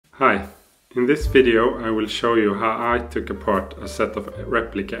Hi, in this video I will show you how I took apart a set of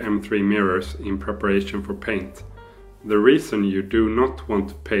replica M3 mirrors in preparation for paint. The reason you do not want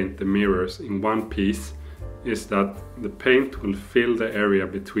to paint the mirrors in one piece is that the paint will fill the area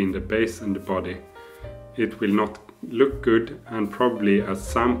between the base and the body. It will not look good, and probably at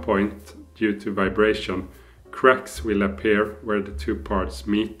some point, due to vibration, cracks will appear where the two parts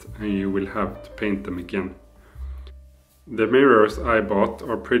meet and you will have to paint them again. The mirrors I bought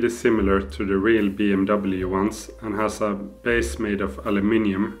are pretty similar to the real BMW ones and has a base made of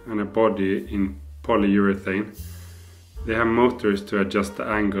aluminium and a body in polyurethane. They have motors to adjust the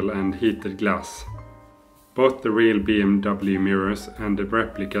angle and heated glass. Both the real BMW mirrors and the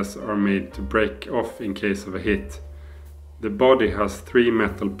replicas are made to break off in case of a hit. The body has 3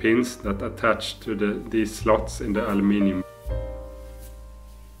 metal pins that attach to these slots in the aluminium.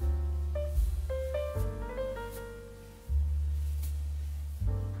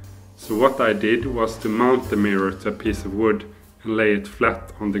 So what I did was to mount the mirror to a piece of wood and lay it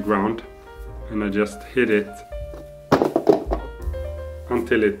flat on the ground, and I just hit it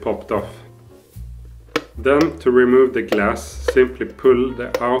until it popped off. Then, to remove the glass, simply pull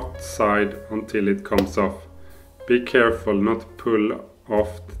the outside until it comes off. Be careful not to pull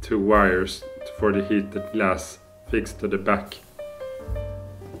off the 2 wires for the heated glass fixed to the back.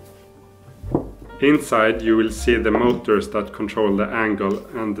 Inside you will see the motors that control the angle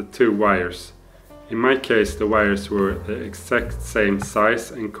and the 2 wires. In my case the wires were the exact same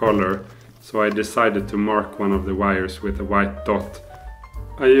size and color, so I decided to mark one of the wires with a white dot.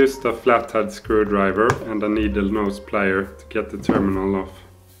 I used a flathead screwdriver and a needle nose plier to get the terminal off.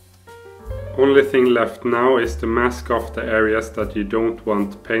 Only thing left now is to mask off the areas that you don't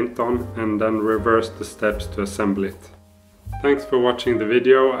want paint on and then reverse the steps to assemble it. Thanks for watching the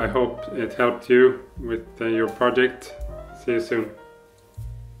video. I hope it helped you with your project. See you soon.